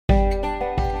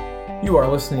You are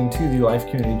listening to the Life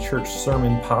Community Church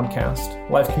Sermon Podcast.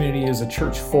 Life Community is a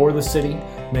church for the city,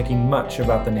 making much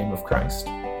about the name of Christ.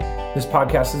 This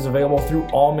podcast is available through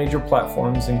all major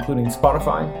platforms, including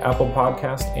Spotify, Apple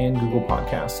Podcast, and Google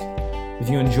Podcast. If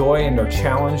you enjoy and are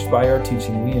challenged by our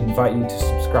teaching, we invite you to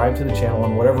subscribe to the channel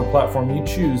on whatever platform you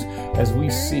choose as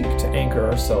we seek to anchor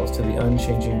ourselves to the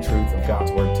unchanging truth of God's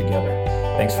Word together.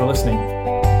 Thanks for listening.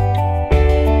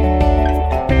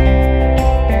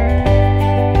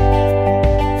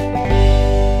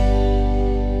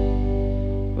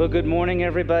 Well, good morning,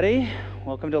 everybody.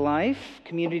 Welcome to Life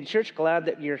Community Church. Glad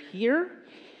that you're here.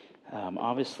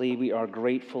 Obviously, we are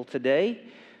grateful today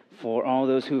for all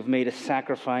those who have made a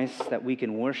sacrifice that we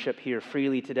can worship here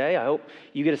freely today. I hope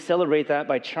you get to celebrate that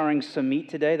by charring some meat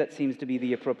today. That seems to be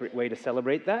the appropriate way to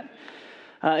celebrate that.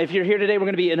 If you're here today, we're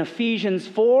going to be in Ephesians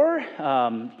 4,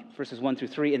 verses 1 through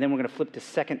 3, and then we're going to flip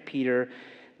to 2 Peter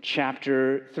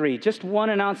chapter 3. Just one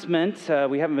announcement.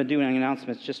 We haven't been doing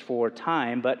announcements just for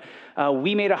time, but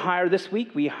we made a hire this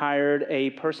week. We hired a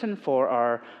person for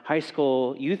our high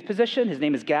school youth position. His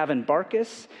name is Gavin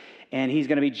Barkus, and he's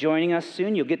going to be joining us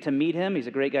soon. You'll get to meet him. He's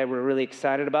a great guy. We're really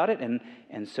excited about it,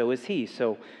 and so is he.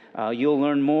 So you'll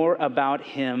learn more about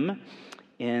him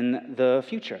in the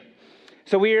future.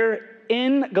 So we're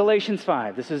in Galatians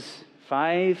 5. This is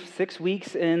 6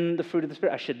 weeks in the fruit of the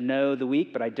Spirit. I should know the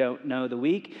week, but I don't know the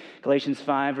week. Galatians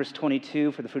 5, verse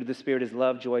 22, for the fruit of the Spirit is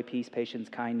love, joy, peace, patience,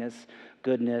 kindness,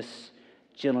 goodness,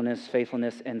 gentleness,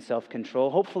 faithfulness, and self-control.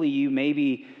 Hopefully you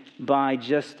maybe by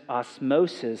just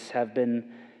osmosis have been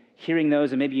hearing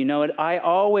those, and maybe you know it. I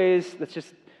always, let's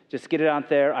just get it out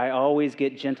there, I always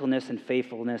get gentleness and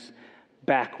faithfulness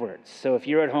backwards. So if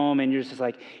you're at home and you're just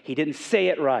like, he didn't say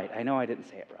it right. I know I didn't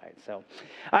say it right. So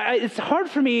it's hard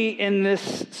for me in this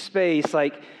space,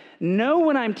 know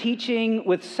when I'm teaching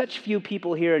with such few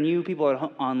people here, and you people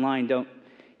online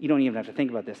you don't even have to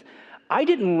think about this. I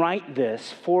didn't write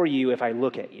this for you if I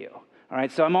look at you. All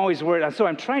right, so I'm always worried. So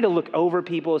I'm trying to look over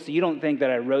people so you don't think that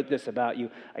I wrote this about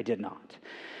you. I did not.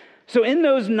 So in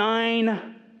those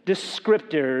 9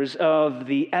 descriptors of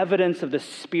the evidence of the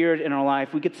Spirit in our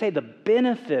life, we could say the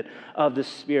benefit of the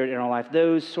Spirit in our life,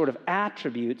 those sort of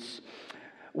attributes,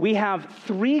 we have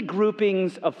 3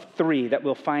 groupings of 3 that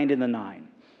we'll find in the 9.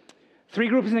 3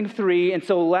 groupings of 3, and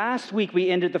so last week we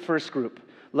ended the first group.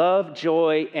 Love,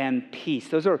 joy, and peace.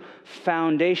 Those are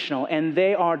foundational, and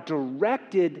they are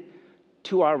directed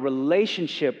to our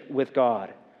relationship with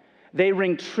God. They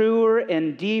ring truer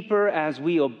and deeper as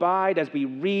we abide, as we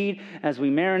read, as we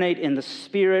marinate in the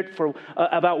Spirit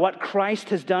about what Christ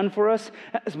has done for us,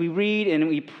 as we read and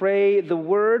we pray the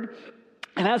Word.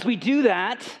 And as we do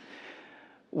that,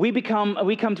 we come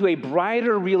to a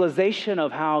brighter realization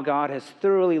of how God has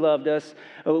thoroughly loved us.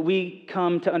 We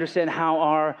come to understand how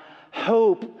our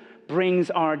hope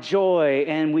brings our joy,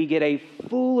 and we get a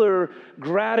fuller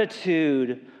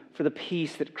gratitude for the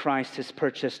peace that Christ has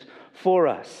purchased for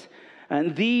us.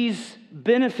 And these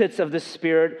benefits of the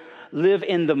Spirit live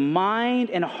in the mind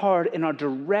and heart and are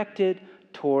directed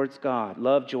towards God,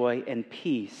 love, joy, and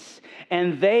peace.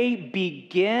 And they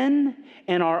begin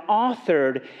and are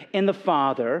authored in the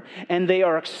Father, and they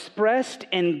are expressed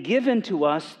and given to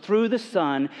us through the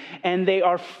Son, and they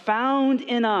are found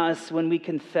in us when we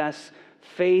confess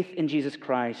faith in Jesus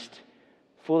Christ,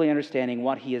 fully understanding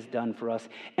what He has done for us.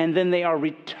 And then they are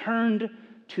returned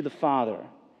to the Father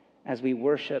as we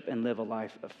worship and live a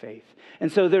life of faith.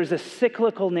 And so there's a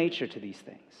cyclical nature to these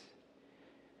things.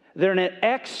 They're an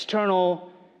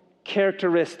external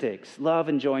characteristics, love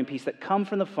and joy and peace, that come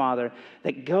from the Father,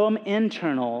 that go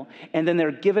internal, and then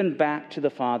they're given back to the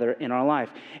Father in our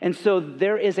life. And so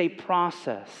there is a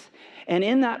process. And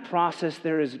in that process,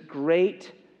 there is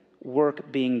great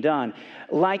work being done.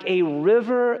 Like a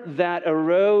river that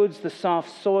erodes the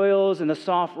soft soils and the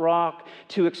soft rock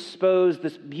to expose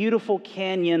this beautiful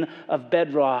canyon of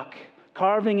bedrock,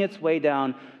 carving its way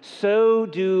down, so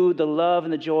do the love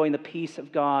and the joy and the peace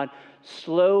of God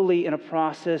slowly in a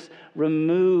process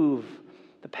remove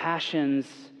the passions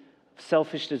of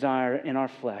selfish desire in our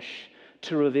flesh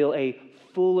to reveal a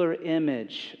fuller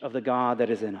image of the God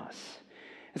that is in us.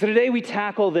 And so today we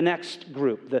tackle the next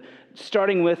group,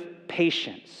 starting with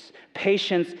patience,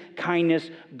 kindness,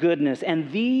 goodness.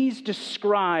 And these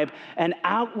describe an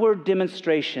outward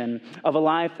demonstration of a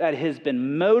life that has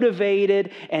been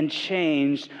motivated and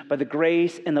changed by the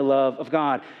grace and the love of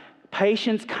God.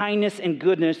 Patience, kindness, and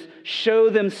goodness show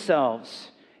themselves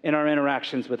in our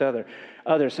interactions with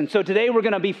others. And so today we're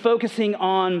going to be focusing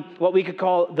on what we could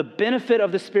call the benefit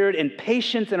of the Spirit and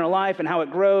patience in our life and how it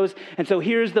grows. And so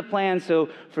here's the plan. So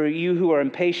for you who are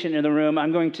impatient in the room,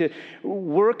 I'm going to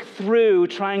work through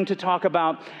trying to talk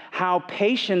about how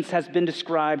patience has been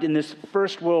described in this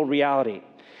first world reality.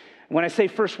 When I say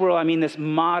first world, I mean this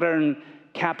modern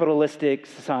capitalistic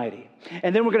society.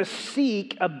 And then we're going to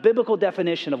seek a biblical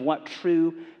definition of what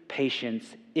true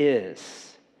patience is.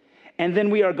 And then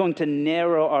we are going to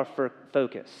narrow our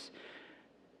focus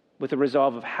with the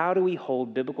resolve of how do we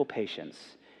hold biblical patience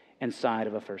inside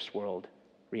of a first world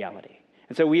reality.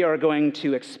 And so we are going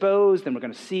to expose, then we're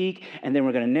going to seek, and then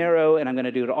we're going to narrow, and I'm going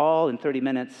to do it all in 30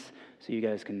 minutes so you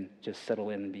guys can just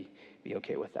settle in and be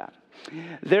okay with that.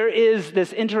 There is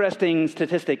this interesting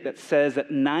statistic that says that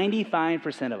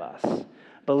 95% of us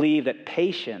believe that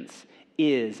patience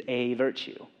is a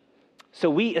virtue. So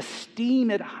we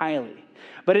esteem it highly.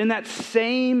 But in that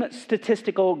same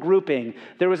statistical grouping,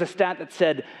 there was a stat that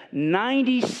said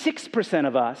 96%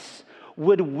 of us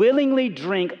would willingly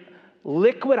drink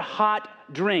liquid hot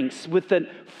drinks with the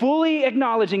fully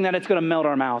acknowledging that it's going to melt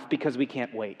our mouth because we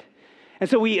can't wait. And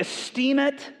so we esteem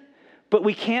it, but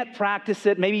we can't practice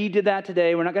it. Maybe you did that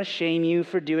today. We're not going to shame you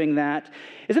for doing that.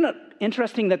 Isn't it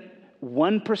interesting that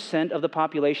 1% of the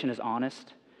population is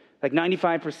honest? Like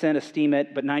 95% esteem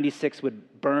it, but 96%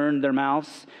 would burn their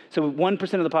mouths. So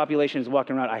 1% of the population is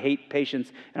walking around, I hate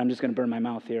patience, and I'm just going to burn my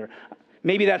mouth here.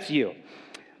 Maybe that's you.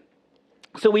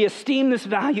 So we esteem this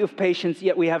value of patience,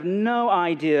 yet we have no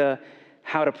idea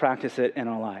how to practice it in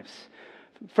our lives.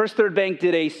 First Third Bank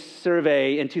did a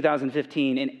survey in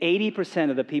 2015, and 80%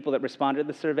 of the people that responded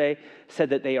to the survey said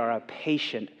that they are a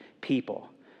patient people.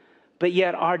 But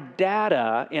yet our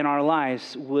data in our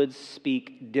lives would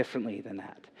speak differently than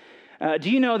that.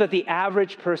 Do you know that the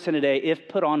average person today, if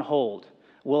put on hold,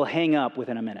 will hang up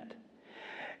within a minute?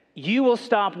 You will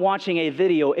stop watching a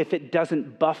video if it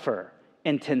doesn't buffer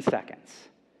in 10 seconds.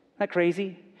 Isn't that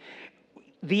crazy?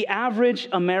 The average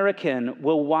American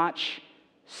will watch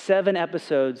 7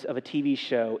 episodes of a TV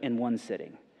show in one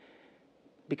sitting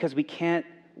because we can't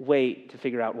wait to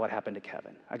figure out what happened to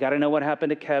Kevin. I got to know what happened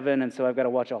to Kevin, and so I've got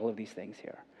to watch all of these things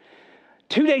here.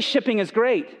 2-day shipping is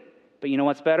great, but you know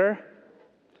what's better?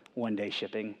 1-day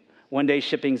shipping. 1-day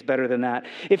shipping is better than that.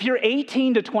 If you're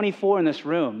 18 to 24 in this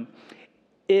room,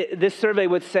 this survey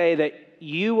would say that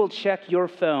you will check your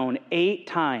phone 8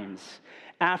 times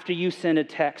after you send a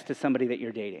text to somebody that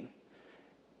you're dating.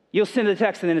 You'll send a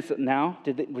text and then it's, now?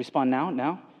 Did they respond now?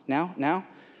 Now?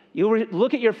 You'll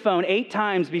look at your phone 8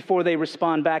 times before they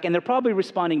respond back, and they're probably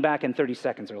responding back in 30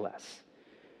 seconds or less.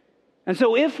 And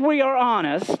so if we are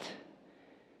honest,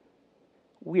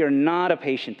 we are not a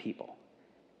patient people.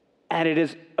 And it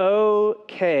is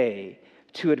okay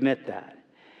to admit that.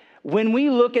 When we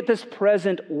look at this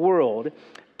present world,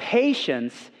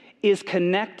 patience is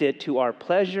connected to our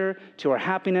pleasure, to our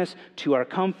happiness, to our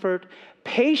comfort.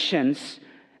 Patience,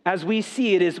 as we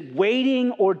see it, is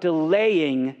waiting or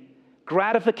delaying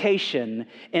gratification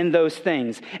in those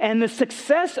things. And the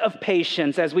success of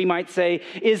patience, as we might say,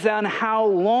 is on how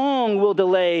long we'll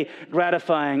delay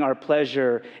gratifying our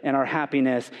pleasure and our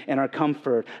happiness and our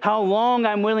comfort. How long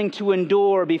I'm willing to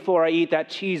endure before I eat that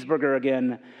cheeseburger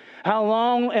again. How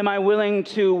long am I willing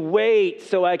to wait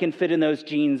so I can fit in those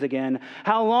jeans again?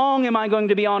 How long am I going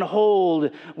to be on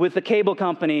hold with the cable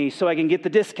company so I can get the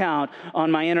discount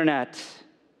on my internet?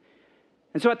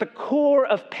 And so at the core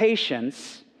of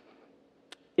patience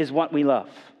is what we love.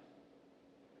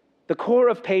 The core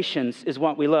of patience is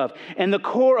what we love. And the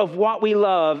core of what we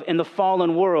love in the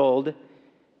fallen world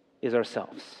is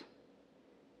ourselves.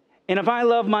 And if I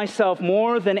love myself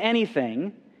more than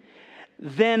anything,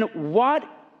 then what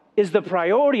is the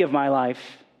priority of my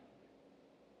life?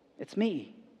 It's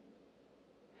me.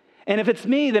 And if it's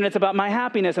me, then it's about my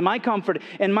happiness and my comfort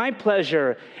and my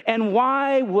pleasure. And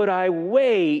why would I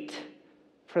wait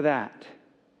for that?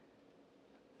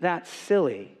 That's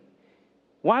silly.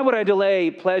 Why would I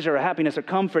delay pleasure or happiness or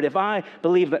comfort if I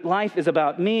believe that life is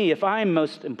about me? If I'm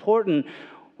most important,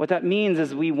 what that means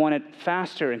is we want it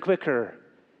faster and quicker.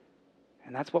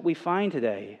 And that's what we find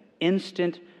today,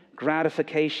 instant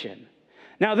gratification.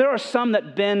 Now, there are some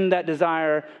that bend that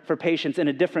desire for patience in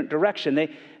a different direction. They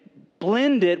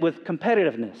blend it with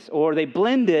competitiveness, or they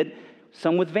blend it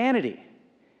some with vanity.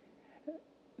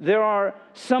 There are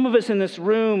some of us in this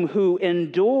room who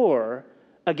endure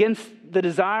against the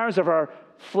desires of our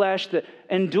flesh, that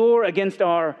endure against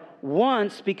our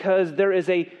wants because there is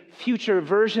a future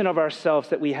version of ourselves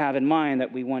that we have in mind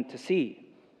that we want to see.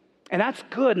 And that's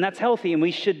good and that's healthy and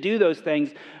we should do those things.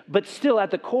 But still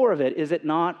at the core of it, is it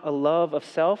not a love of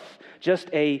self? Just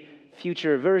a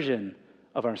future version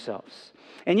of ourselves.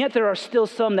 And yet there are still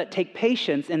some that take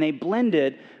patience and they blend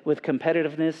it with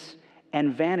competitiveness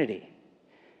and vanity.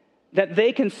 That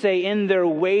they can say in their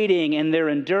waiting and their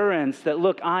endurance that,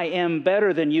 look, I am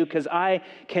better than you because I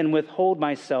can withhold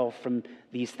myself from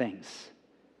these things.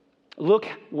 Look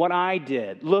what I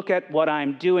did. Look at what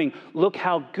I'm doing. Look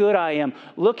how good I am.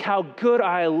 Look how good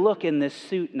I look in this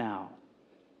suit now.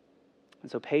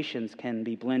 And so patience can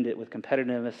be blended with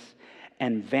competitiveness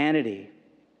and vanity.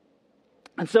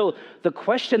 And so the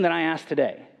question that I ask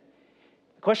today,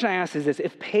 the question I ask is this: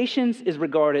 if patience is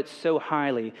regarded so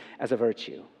highly as a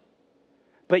virtue,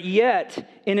 but yet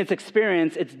in its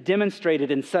experience it's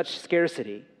demonstrated in such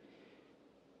scarcity,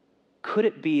 could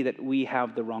it be that we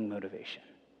have the wrong motivation?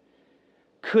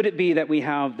 Could it be that we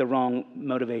have the wrong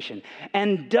motivation?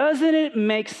 And doesn't it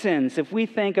make sense if we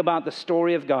think about the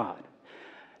story of God?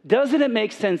 Doesn't it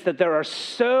make sense that there are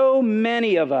so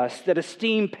many of us that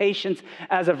esteem patience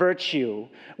as a virtue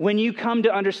when you come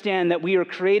to understand that we are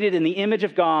created in the image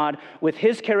of God with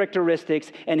His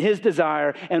characteristics and His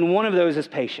desire, and one of those is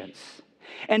patience?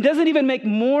 And does it even make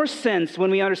more sense when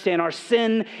we understand our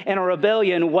sin and our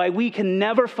rebellion, why we can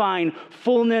never find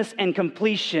fullness and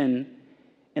completion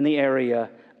in the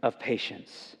area of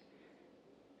patience?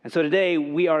 And so today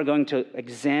we are going to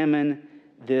examine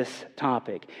this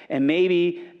topic and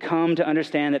maybe come to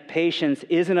understand that patience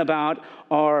isn't about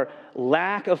our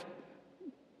lack of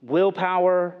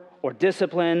willpower or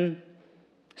discipline.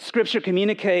 Scripture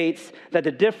communicates that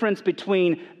the difference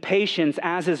between patience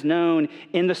as is known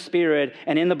in the Spirit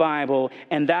and in the Bible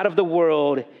and that of the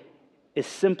world is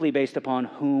simply based upon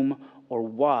whom or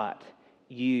what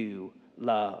you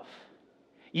love.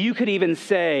 You could even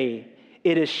say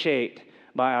it is shaped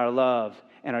by our love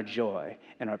and our joy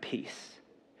and our peace.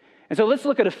 And so let's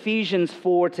look at Ephesians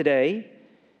 4 today,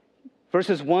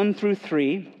 verses 1 through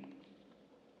 3,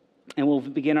 and we'll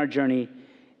begin our journey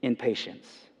in patience.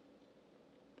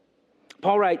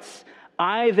 Paul writes,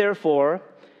 I, therefore,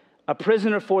 a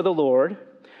prisoner for the Lord,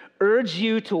 urge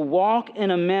you to walk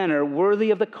in a manner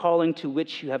worthy of the calling to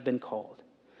which you have been called,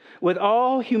 with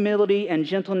all humility and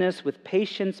gentleness, with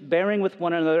patience, bearing with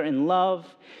one another in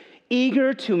love,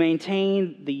 eager to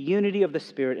maintain the unity of the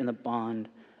Spirit in the bond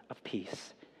of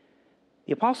peace.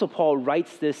 The Apostle Paul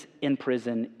writes this in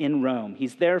prison in Rome.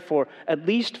 He's there for at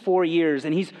least 4 years,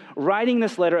 and he's writing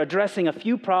this letter addressing a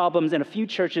few problems in a few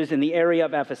churches in the area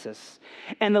of Ephesus.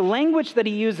 And the language that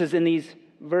he uses in these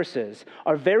verses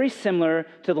are very similar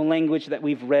to the language that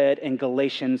we've read in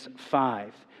Galatians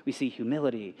 5. We see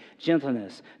humility,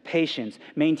 gentleness, patience,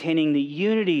 maintaining the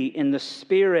unity in the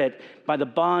Spirit by the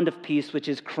bond of peace, which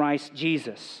is Christ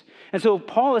Jesus. And so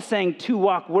Paul is saying to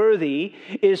walk worthy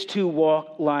is to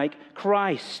walk like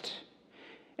Christ.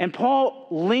 And Paul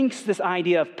links this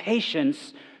idea of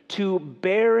patience to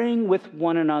bearing with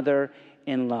one another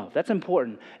in love. That's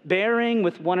important. Bearing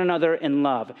with one another in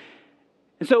love.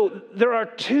 And so there are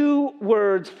 2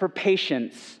 words for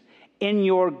patience in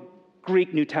your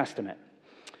Greek New Testament.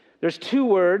 There's 2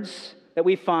 words that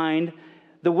we find.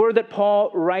 The word that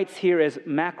Paul writes here is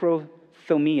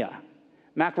macrothumia.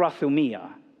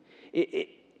 Macrothumia.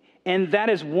 And that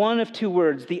is one of 2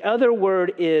 words. The other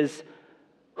word is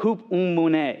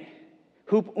hupomone.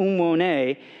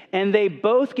 Hupomone. And they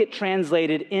both get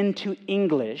translated into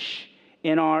English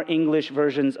in our English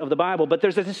versions of the Bible. But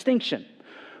there's a distinction.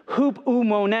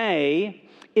 Hupomone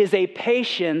is a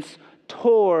patience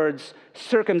towards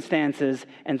circumstances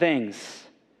and things.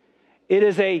 It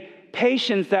is a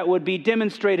patience that would be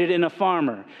demonstrated in a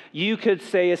farmer. You could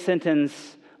say a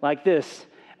sentence like this: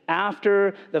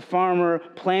 after the farmer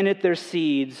planted their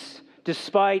seeds,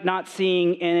 despite not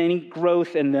seeing any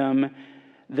growth in them,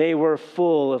 they were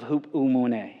full of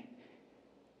hupomone.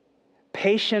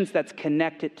 Patience that's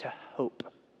connected to hope.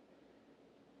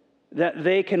 That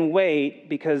they can wait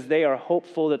because they are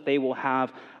hopeful that they will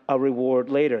have a reward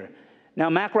later. Now,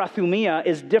 macrothumia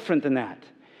is different than that.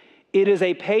 It is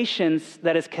a patience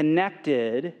that is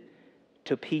connected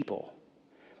to people.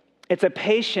 It's a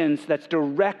patience that's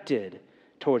directed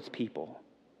towards people.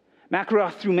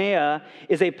 Macrothumia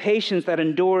is a patience that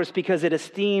endures because it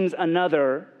esteems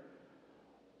another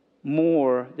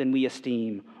more than we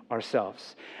esteem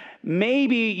ourselves.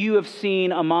 Maybe you have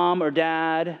seen a mom or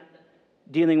dad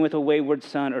dealing with a wayward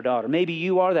son or daughter. Maybe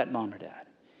you are that mom or dad.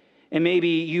 And maybe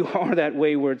you are that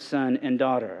wayward son and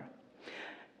daughter.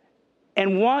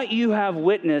 And what you have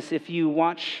witnessed, if you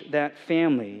watch that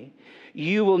family,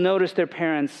 you will notice their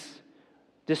parents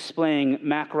displaying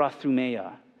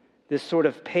macrothumia, this sort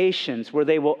of patience where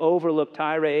they will overlook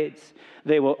tirades,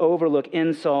 they will overlook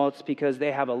insults because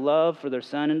they have a love for their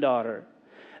son and daughter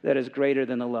that is greater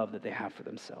than the love that they have for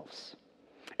themselves.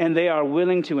 And they are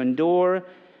willing to endure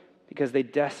because they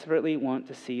desperately want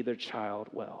to see their child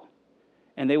well.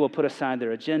 And they will put aside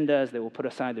their agendas, they will put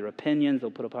aside their opinions,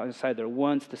 they'll put aside their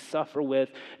wants to suffer with,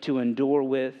 to endure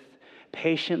with,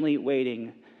 patiently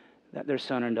waiting that their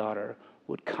son and daughter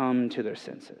would come to their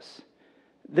senses.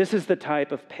 This is the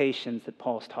type of patience that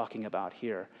Paul's talking about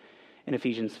here in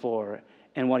Ephesians 4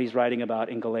 and what he's writing about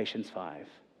in Galatians 5.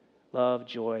 Love,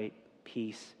 joy,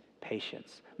 peace,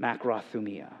 patience,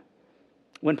 makrothumia.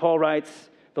 When Paul writes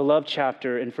the love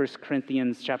chapter in 1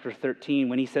 Corinthians chapter 13,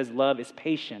 when he says love is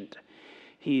patient,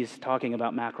 he's talking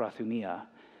about makrothumia.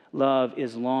 Love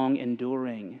is long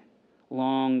enduring,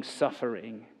 long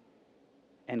suffering,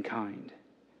 and kind.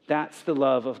 That's the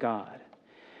love of God.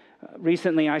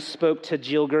 Recently, I spoke to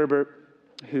Jill Gerber,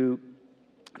 who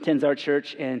attends our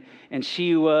church, and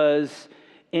she was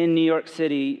in New York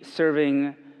City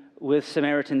serving with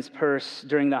Samaritan's Purse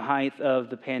during the height of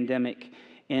the pandemic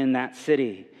in that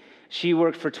city. She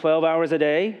worked for 12 hours a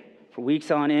day, for weeks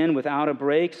on end, without a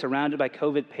break, surrounded by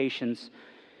COVID patients.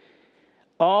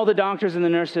 All the doctors and the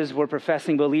nurses were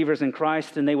professing believers in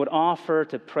Christ, and they would offer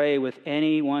to pray with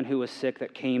anyone who was sick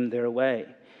that came their way.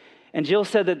 And Jill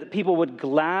said that the people would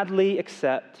gladly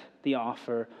accept the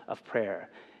offer of prayer,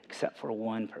 except for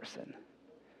one person.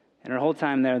 And her whole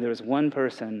time there was one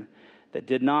person that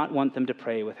did not want them to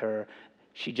pray with her.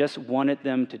 She just wanted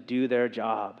them to do their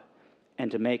job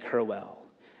and to make her well.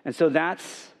 And so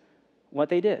that's what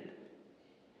they did.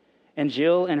 And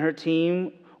Jill and her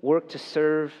team worked to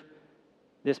serve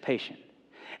this patient.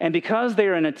 And because they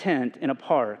were in a tent in a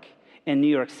park in New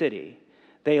York City,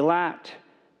 they lacked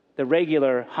the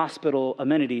regular hospital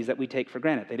amenities that we take for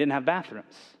granted. They didn't have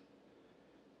bathrooms.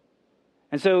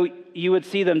 And so you would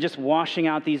see them just washing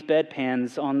out these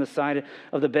bedpans on the side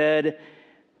of the bed,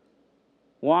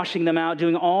 washing them out,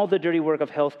 doing all the dirty work of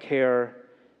health care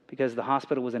because the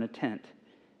hospital was in a tent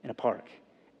in a park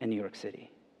in New York City,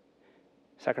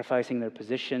 sacrificing their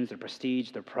positions, their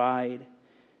prestige, their pride,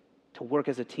 to work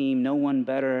as a team, no one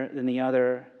better than the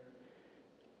other.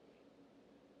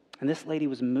 And this lady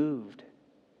was moved.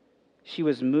 She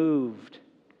was moved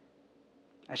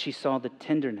as she saw the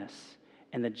tenderness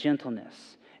and the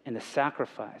gentleness and the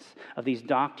sacrifice of these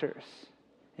doctors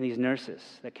and these nurses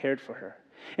that cared for her.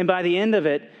 And by the end of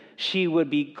it, she would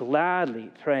be gladly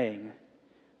praying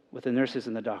with the nurses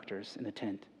and the doctors in the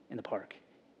tent in the park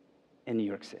in New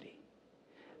York City.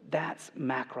 That's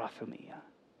makrothumia.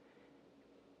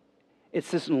 It's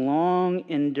this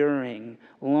long-enduring,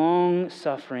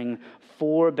 long-suffering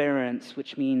forbearance,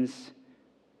 which means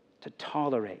to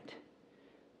tolerate,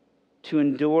 to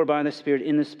endure by the Spirit,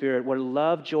 in the Spirit, where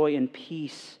love, joy, and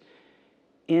peace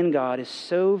in God is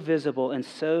so visible and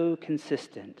so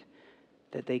consistent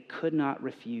that they could not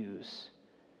refuse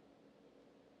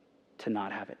to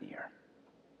not have it near.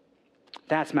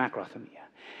 That's makrothumia.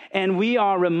 And we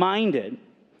are reminded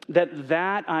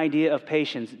that idea of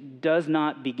patience does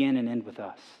not begin and end with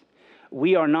us.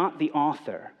 We are not the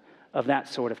author of that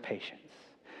sort of patience.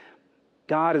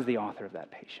 God is the author of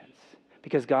that patience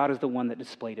because God is the one that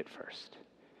displayed it first.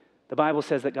 The Bible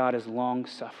says that God is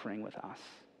long-suffering with us,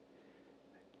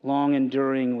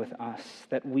 long-enduring with us,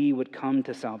 that we would come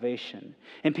to salvation.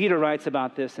 And Peter writes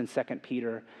about this in 2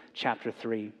 Peter chapter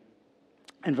 3.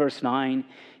 In verse 9,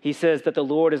 he says that the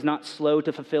Lord is not slow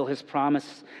to fulfill his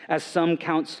promise, as some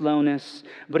count slowness,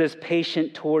 but is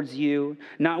patient towards you,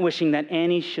 not wishing that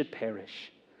any should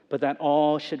perish, but that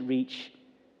all should reach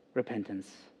repentance.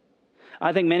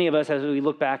 I think many of us, as we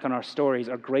look back on our stories,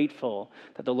 are grateful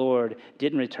that the Lord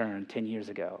didn't return 10 years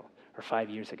ago, or 5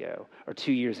 years ago, or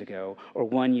 2 years ago, or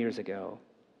 1 year ago.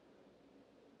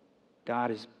 God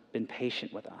has been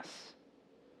patient with us,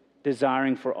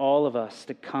 desiring for all of us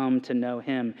to come to know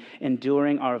him,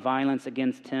 enduring our violence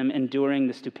against him, enduring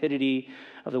the stupidity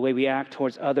of the way we act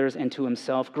towards others and to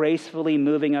himself, gracefully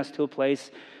moving us to a place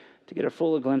to get a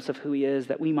full glimpse of who he is,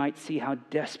 that we might see how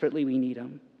desperately we need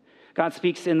him. God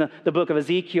speaks in the book of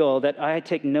Ezekiel that I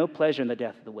take no pleasure in the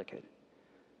death of the wicked,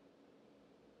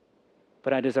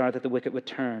 but I desire that the wicked would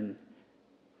turn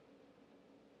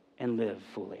and live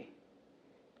fully.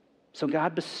 So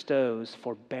God bestows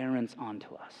forbearance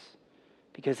onto us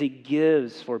because he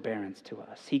gives forbearance to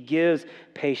us. He gives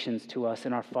patience to us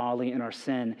in our folly and our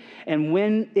sin. And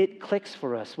when it clicks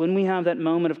for us, when we have that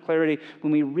moment of clarity,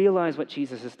 when we realize what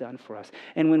Jesus has done for us,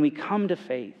 and when we come to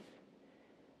faith,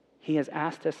 he has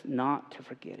asked us not to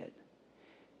forget it.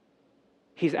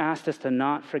 He's asked us to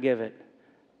not forgive it,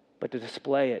 but to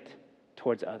display it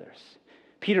towards others.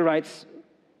 Peter writes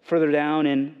further down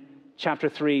in chapter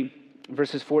 3,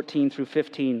 verses 14 through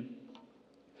 15.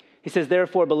 He says,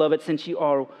 "Therefore, beloved, since you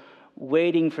are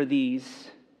waiting for these,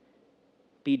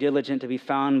 Be diligent to be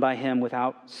found by him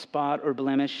without spot or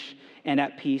blemish and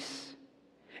at peace.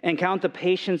 And count the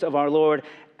patience of our Lord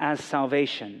as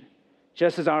salvation,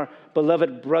 just as our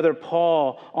beloved brother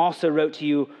Paul also wrote to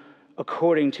you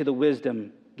according to the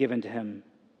wisdom given to him.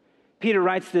 Peter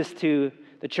writes this to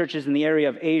the churches in the area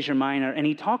of Asia Minor, and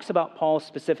he talks about Paul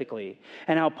specifically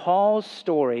and how Paul's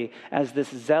story as this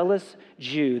zealous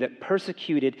Jew that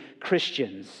persecuted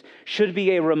Christians should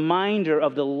be a reminder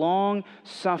of the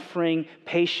long-suffering,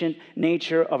 patient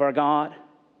nature of our God.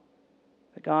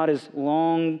 That God is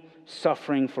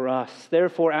long-suffering for us.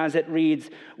 Therefore, as it reads,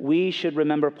 we should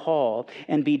remember Paul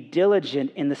and be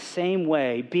diligent in the same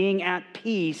way, being at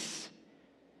peace,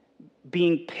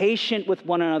 being patient with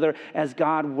one another as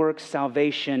God works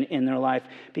salvation in their life,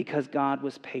 because God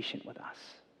was patient with us.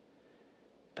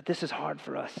 But this is hard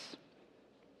for us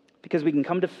because we can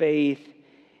come to faith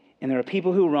and there are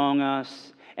people who wrong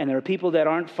us and there are people that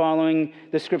aren't following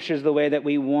the scriptures the way that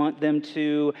we want them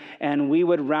to, and we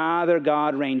would rather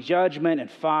God rain judgment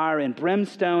and fire and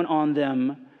brimstone on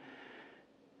them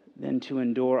than to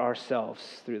endure ourselves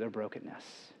through their brokenness.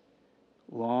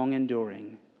 Long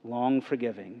enduring, long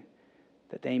forgiving,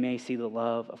 that they may see the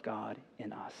love of God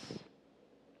in us.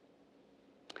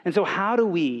 And so how do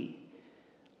we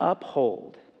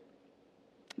uphold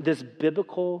this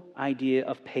biblical idea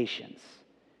of patience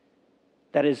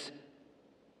that is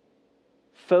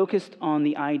focused on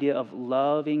the idea of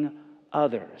loving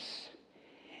others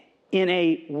in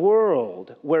a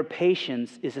world where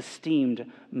patience is esteemed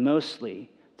mostly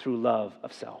through love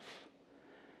of self?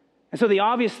 And so the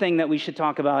obvious thing that we should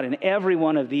talk about in every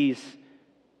one of these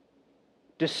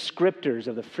descriptors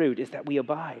of the fruit is that we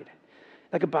abide.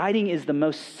 Like, abiding is the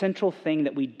most central thing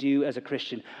that we do as a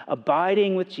Christian.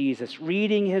 Abiding with Jesus,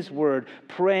 reading his word,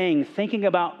 praying, thinking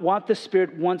about what the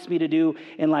Spirit wants me to do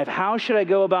in life. How should I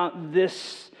go about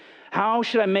this? How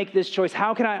should I make this choice?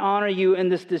 How can I honor you in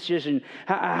this decision?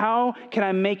 How can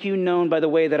I make you known by the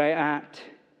way that I act?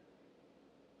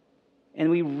 And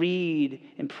we read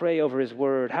and pray over his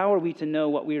word. How are we to know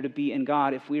what we are to be in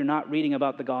God if we are not reading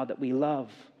about the God that we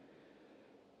love?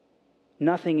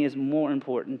 Nothing is more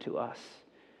important to us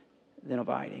than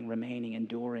abiding, remaining,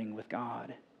 enduring with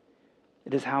God.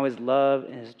 It is how his love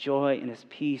and his joy and his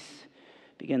peace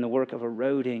begin the work of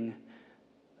eroding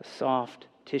the soft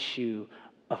tissue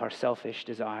of our selfish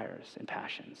desires and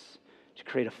passions to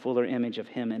create a fuller image of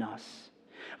him in us.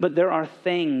 But there are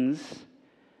things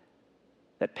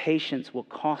that patience will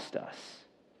cost us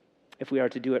if we are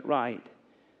to do it right.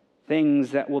 Things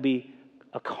that will be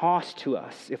a cost to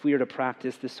us if we are to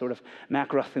practice this sort of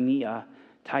macrothumia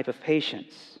type of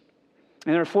patience.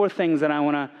 And there are four things that I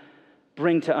want to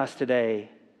bring to us today.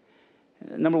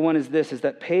 Number one is this, is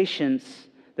that patience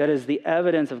that is the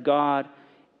evidence of God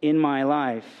in my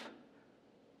life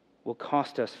will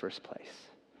cost us first place.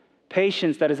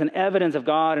 Patience that is an evidence of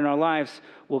God in our lives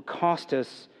will cost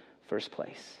us first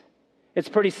place. It's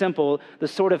pretty simple. The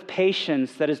sort of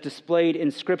patience that is displayed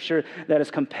in Scripture that is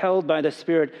compelled by the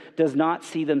Spirit does not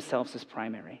see themselves as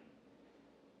primary.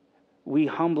 We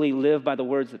humbly live by the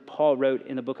words that Paul wrote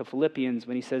in the book of Philippians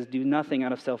when he says, do nothing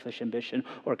out of selfish ambition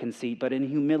or conceit, but in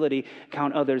humility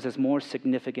count others as more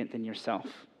significant than yourself.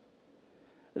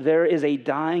 There is a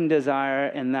dying desire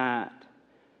in that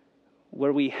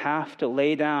where we have to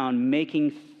lay down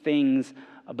making things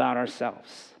about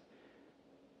ourselves.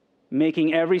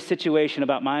 Making every situation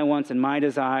about my wants and my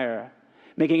desire.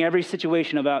 Making every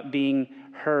situation about being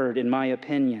heard, in my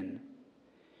opinion.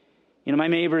 You know, my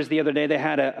neighbors the other day, they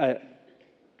had a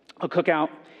cookout,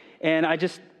 and I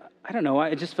just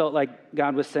felt like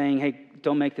God was saying, hey,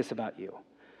 don't make this about you.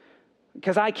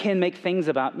 Because I can make things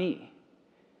about me.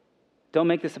 Don't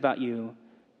make this about you.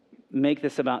 Make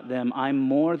this about them. I'm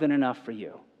more than enough for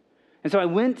you. And so I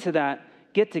went to that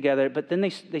get-together, but then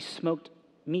they smoked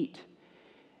meat.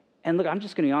 And look, I'm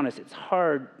just going to be honest, it's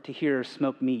hard to hear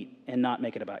smoked meat and not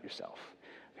make it about yourself.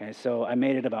 Okay, so I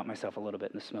made it about myself a little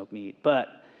bit in the smoked meat. But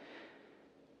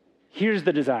here's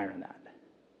the desire in that.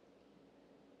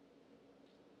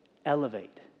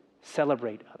 Elevate,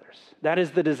 celebrate others. That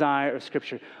is the desire of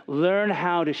Scripture. Learn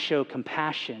how to show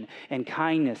compassion and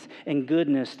kindness and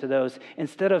goodness to those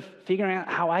instead of figuring out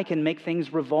how I can make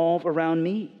things revolve around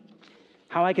me,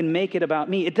 how I can make it about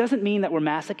me. It doesn't mean that we're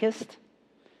masochists.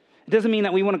 It doesn't mean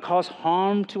that we want to cause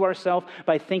harm to ourselves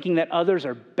by thinking that others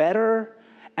are better,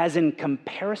 as in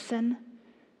comparison,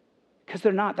 because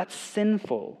they're not. That's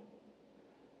sinful.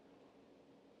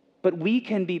 But we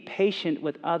can be patient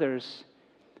with others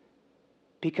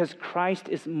because Christ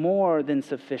is more than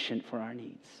sufficient for our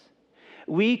needs.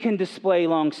 We can display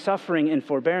long-suffering and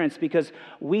forbearance because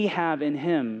we have in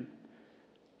him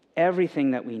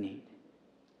everything that we need.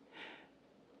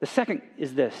 The second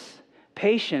is this: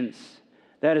 patience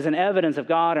that is an evidence of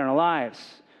God in our lives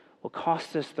will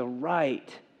cost us the right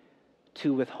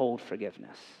to withhold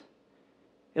forgiveness.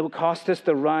 It will cost us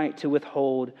the right to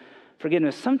withhold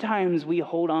forgiveness. Sometimes we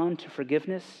hold on to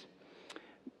forgiveness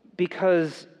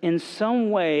because in some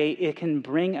way it can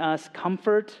bring us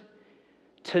comfort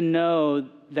to know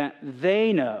that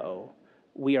they know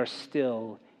we are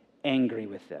still angry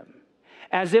with them.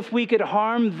 As if we could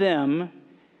harm them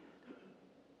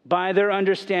by their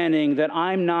understanding that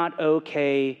I'm not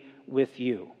okay with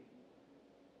you.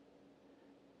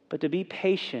 But to be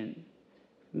patient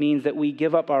means that we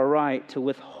give up our right to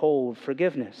withhold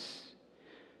forgiveness.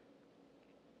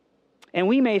 And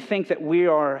we may think that we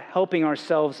are helping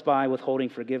ourselves by withholding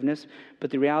forgiveness, but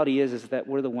the reality is that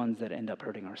we're the ones that end up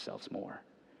hurting ourselves more.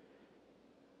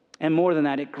 And more than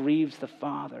that, it grieves the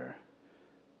Father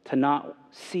to not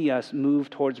see us move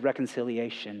towards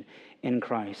reconciliation in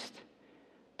Christ.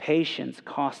 Patience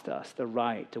costs us the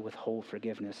right to withhold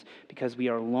forgiveness because we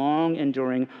are long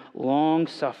enduring, long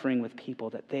suffering with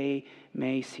people that they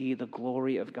may see the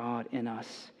glory of God in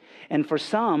us. And for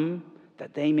some,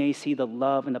 that they may see the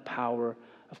love and the power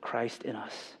of Christ in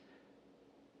us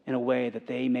in a way that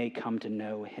they may come to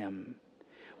know Him.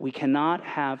 We cannot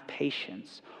have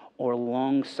patience or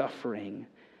long suffering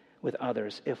with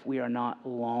others if we are not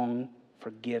long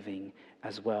forgiving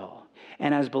as well.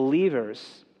 And as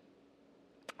believers,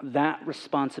 that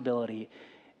responsibility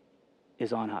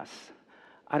is on us.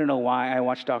 I don't know why I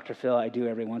watch Dr. Phil. I do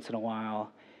every once in a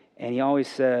while. And he always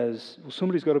says, well,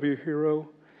 somebody's got to be a hero.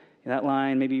 And that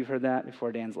line, maybe you've heard that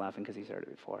before. Dan's laughing because he's heard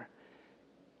it before.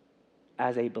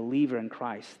 As a believer in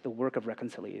Christ, the work of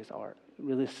reconciliation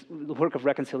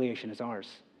is ours.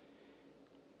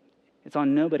 It's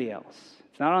on nobody else.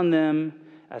 It's not on them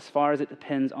as far as it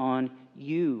depends on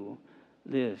you.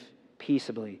 Live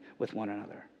peaceably with one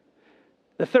another.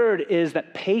 The third is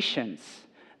that patience,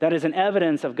 that is an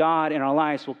evidence of God in our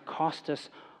lives, will cost us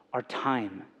our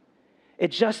time. It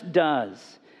just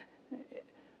does.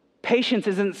 Patience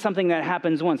isn't something that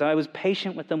happens once. I was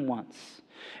patient with them once.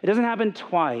 It doesn't happen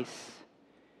twice.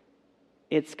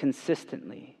 It's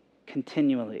consistently,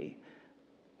 continually,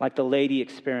 like the lady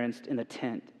experienced in the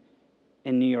tent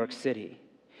in New York City.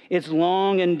 It's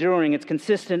long enduring. It's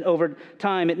consistent over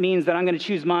time. It means that I'm going to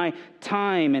choose my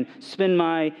time and spend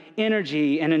my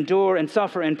energy and endure and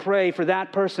suffer and pray for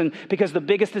that person because the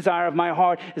biggest desire of my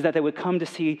heart is that they would come to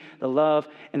see the love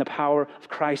and the power of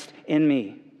Christ in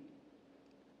me.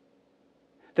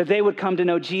 That they would come to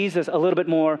know Jesus a little bit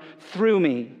more through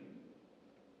me.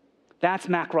 That's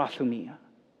makrothumia.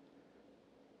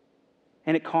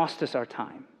 And it cost us our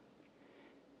time.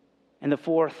 And the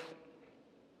fourth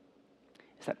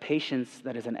is that patience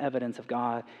that is an evidence of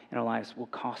God in our lives will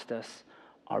cost us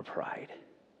our pride.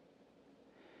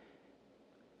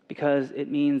 Because it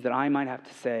means that I might have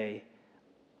to say,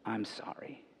 I'm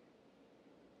sorry.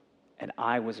 And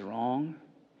I was wrong.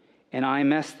 And I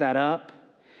messed that up.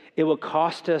 It will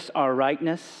cost us our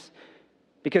rightness.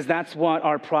 Because that's what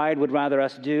our pride would rather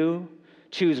us do.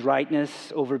 Choose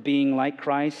rightness over being like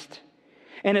Christ.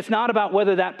 And it's not about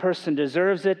whether that person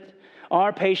deserves it.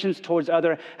 Our patience towards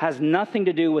others has nothing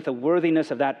to do with the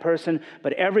worthiness of that person,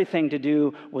 but everything to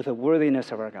do with the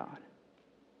worthiness of our God.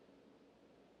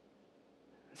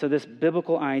 So this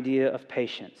biblical idea of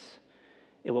patience,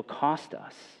 it will cost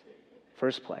us,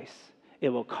 first place, it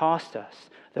will cost us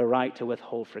the right to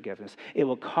withhold forgiveness. It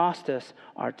will cost us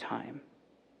our time.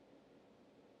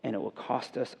 And it will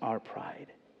cost us our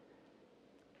pride.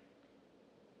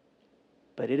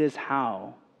 But it is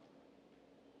how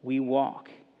we walk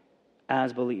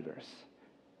as believers,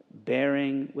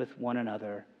 bearing with one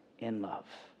another in love,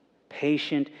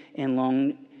 patient and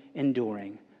long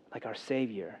enduring, like our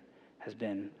Savior has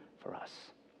been for us.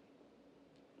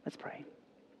 Let's pray.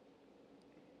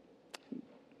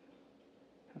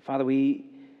 Father, we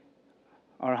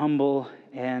are humble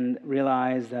and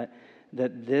realize that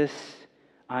this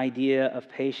idea of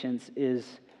patience is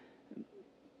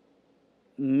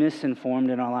misinformed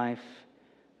in our life.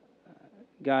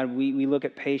 God, we look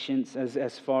at patience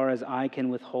as far as I can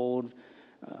withhold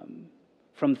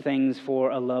from things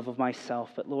for a love of myself.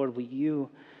 But Lord, will you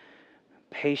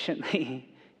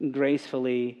patiently,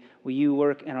 gracefully, will you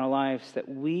work in our lives that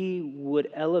we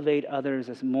would elevate others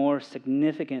as more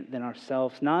significant than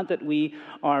ourselves? Not that we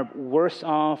are worse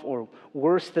off or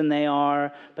worse than they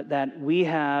are, but that we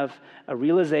have a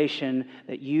realization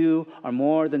that you are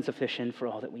more than sufficient for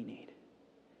all that we need.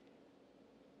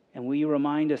 And will you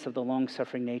remind us of the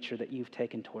long-suffering nature that you've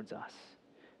taken towards us?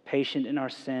 patient in our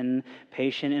sin,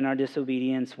 patient in our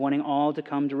disobedience, wanting all to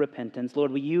come to repentance.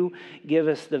 Lord, will you give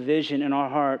us the vision in our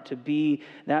heart to be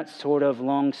that sort of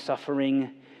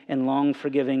long-suffering and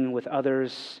long-forgiving with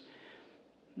others.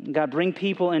 God, bring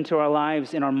people into our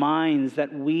lives, in our minds,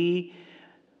 that we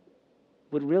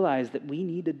would realize that we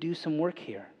need to do some work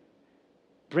here.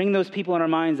 Bring those people in our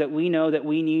minds that we know that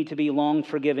we need to be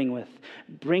long-forgiving with.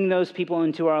 Bring those people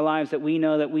into our lives that we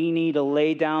know that we need to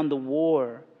lay down the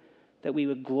war, that we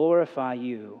would glorify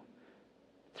you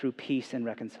through peace and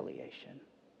reconciliation.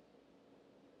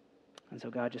 And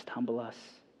so, God, just humble us.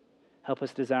 Help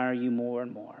us desire you more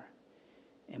and more.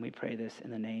 And we pray this in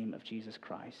the name of Jesus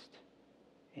Christ.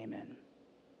 Amen.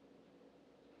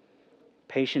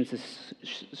 Patience is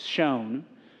shown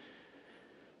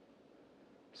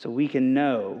so we can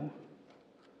know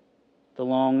the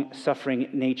long-suffering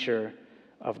nature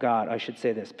of God. I should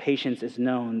say this. Patience is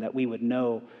known that we would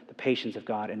know the patience of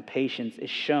God, and patience is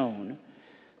shown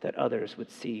that others would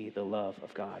see the love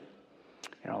of God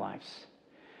in our lives.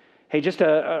 Hey, just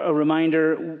a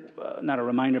reminder, not a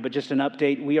reminder, but just an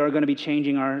update. We are going to be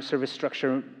changing our service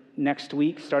structure next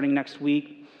week, starting next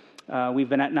week. We've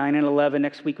been at 9 and 11.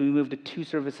 Next week we move to 2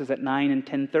 services at 9 and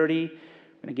 10:30.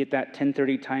 We're going to get that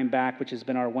 10:30 time back, which has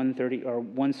been our 1:30 or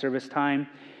one service time.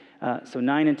 So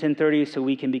 9 and 10:30, so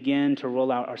we can begin to roll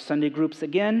out our Sunday groups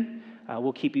again.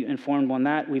 We'll keep you informed on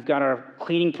that. We've got our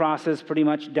cleaning process pretty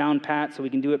much down pat, so we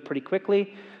can do it pretty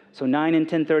quickly. So 9 and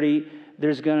 10:30,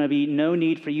 there's going to be no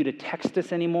need for you to text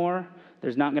us anymore.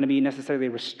 There's not going to be necessarily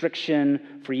a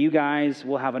restriction for you guys.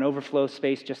 We'll have an overflow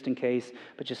space just in case,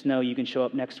 but just know you can show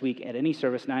up next week at any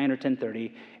service, 9 or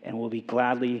 10:30, and we'll be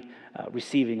gladly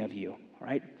receiving of you. All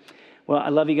right? Well, I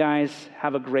love you guys.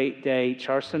 Have a great day.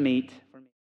 Char Samit.